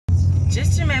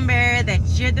Just remember that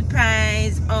you're the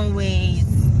prize always,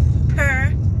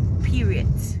 per period.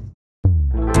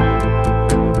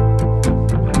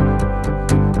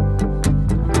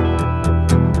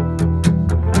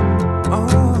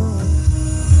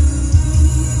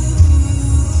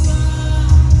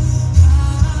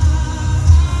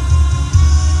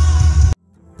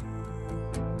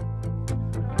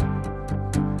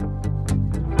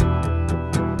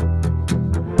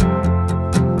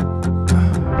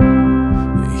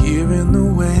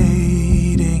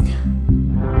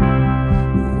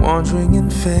 Wandering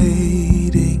and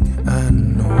fading, I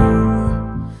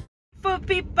know. For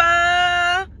people,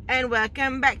 and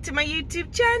welcome back to my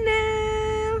YouTube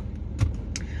channel.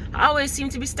 I always seem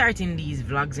to be starting these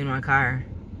vlogs in my car.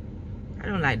 I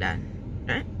don't like that.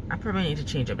 I probably need to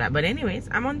change up that. But anyways,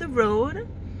 I'm on the road.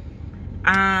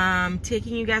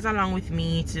 Taking you guys along with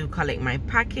me to collect my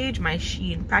package, my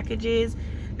Shein packages.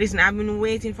 Listen, I've been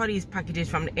waiting for these packages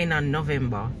from the end of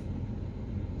November.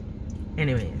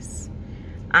 Anyways.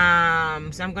 So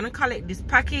I'm gonna collect this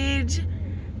package,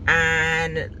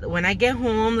 and when I get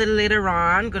home a little later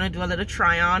on, I'm gonna do a little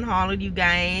try on haul with you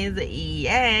guys.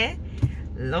 Yeah,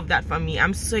 love that for me.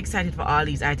 I'm so excited for all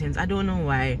these items. I don't know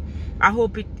why. I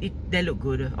hope they look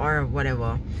good or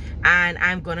whatever. And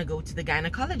I'm gonna go to the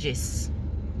gynecologist.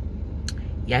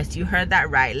 Yes, you heard that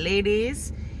right,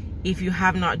 ladies. If you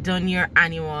have not done your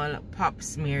annual pap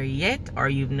smear yet, or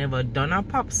you've never done a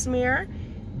pap smear,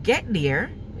 get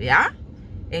there. Yeah,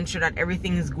 ensure that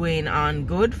everything is going on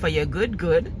good for your good,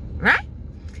 right?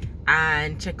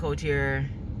 And check out your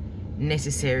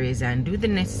necessaries and do the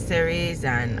necessaries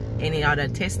and any other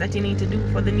tests that you need to do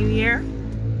for the new year.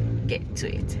 Get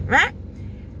to it, right?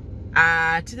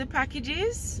 To the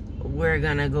packages, we're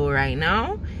gonna go right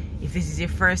now. If this is your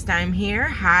first time here,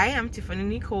 hi, I'm Tiffany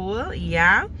Nicole.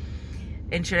 Yeah,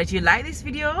 ensure that you like this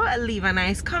video, leave a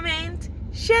nice comment,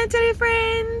 share and tell your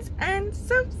friends, and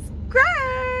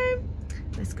subscribe.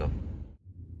 Let's go.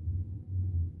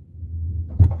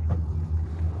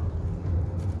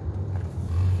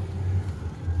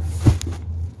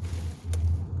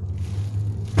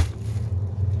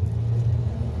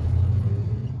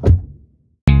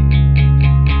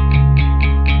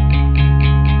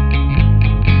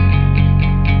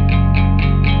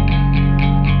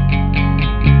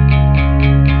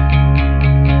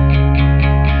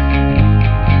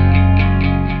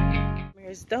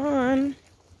 It's done.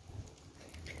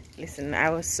 Listen, I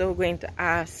was so going to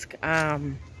ask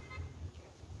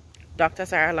Dr.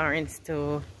 Sarah Lawrence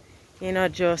to, you know,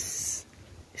 just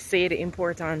say the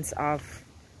importance of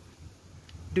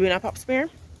doing a pap smear.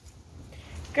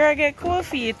 Girl, get cold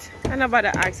feet. I know about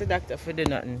to ask the doctor for do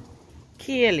nothing.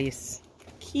 Careless.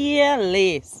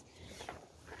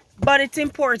 But it's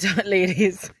important,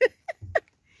 ladies.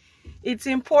 It's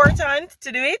important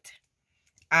to do it.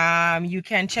 You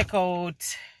can check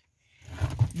out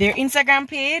their Instagram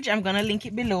page. I'm gonna link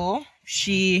it below.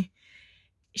 She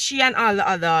and all the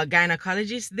other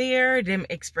gynecologists there, them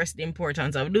express the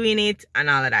importance of doing it and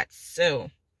all of that. So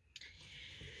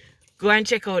go and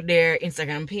check out their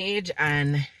Instagram page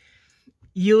and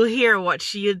you'll hear what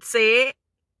she would say.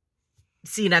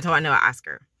 See, that's how I never ask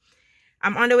her.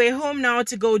 I'm on the way home now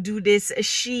to go do this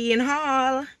Shein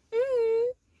haul.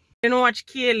 You know, watch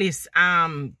careless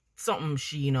something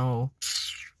she, you know,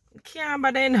 can't,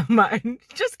 but then man,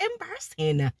 just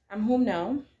embarrassing. I'm home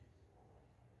now.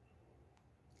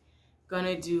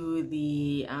 Gonna do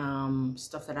the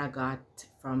stuff that I got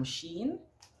from Shein.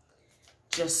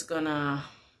 Just gonna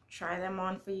try them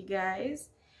on for you guys.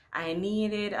 I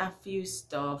needed a few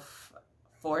stuff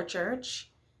for church,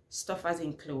 stuff as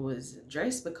in clothes,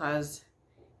 dress, because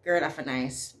girl have a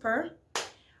nice purr.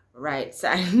 Right, so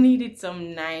I needed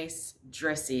some nice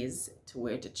dresses to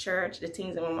wear to church. The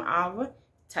things that I'm have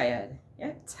tired.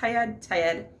 Yeah, tired.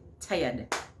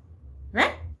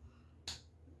 Right?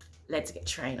 Let's get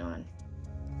trying on.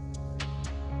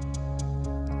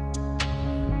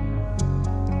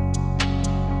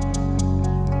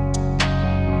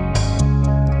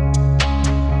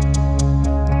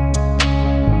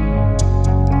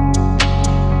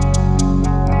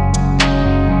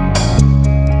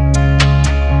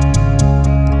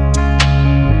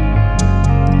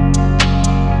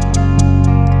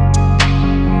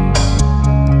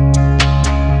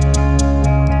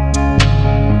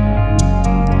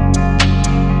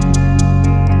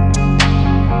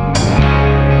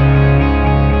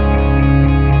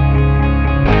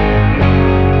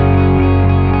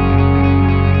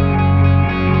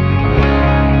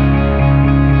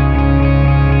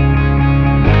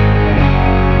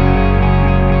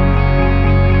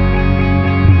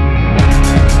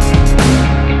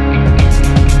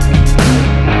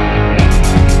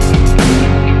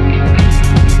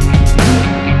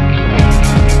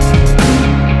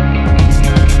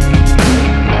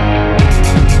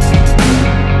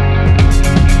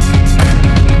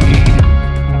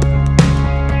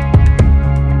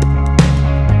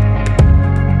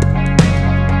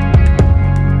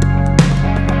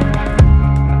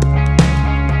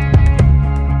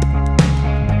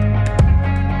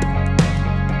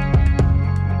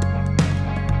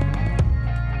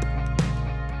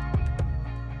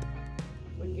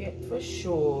 to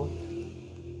show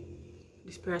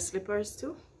this pair of slippers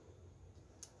too,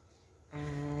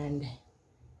 and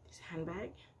this handbag.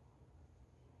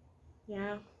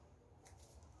 Yeah,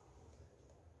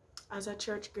 as a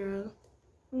church girl.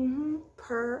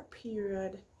 Per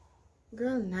period.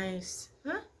 Girl, nice.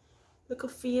 Huh? Look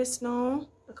at face now.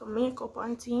 Look at makeup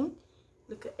and thing.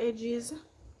 Look at edges.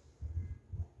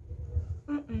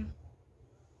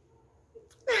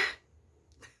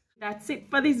 That's it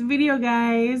for this video,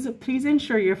 guys. Please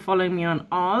ensure you're following me on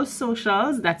all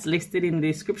socials. That's listed in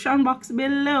the description box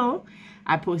below.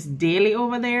 I post daily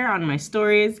over there on my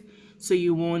stories, so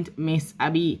you won't miss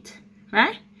a beat,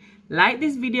 right? Like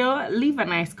this video, leave a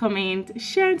nice comment,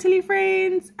 share it to your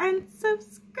friends, and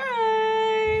subscribe.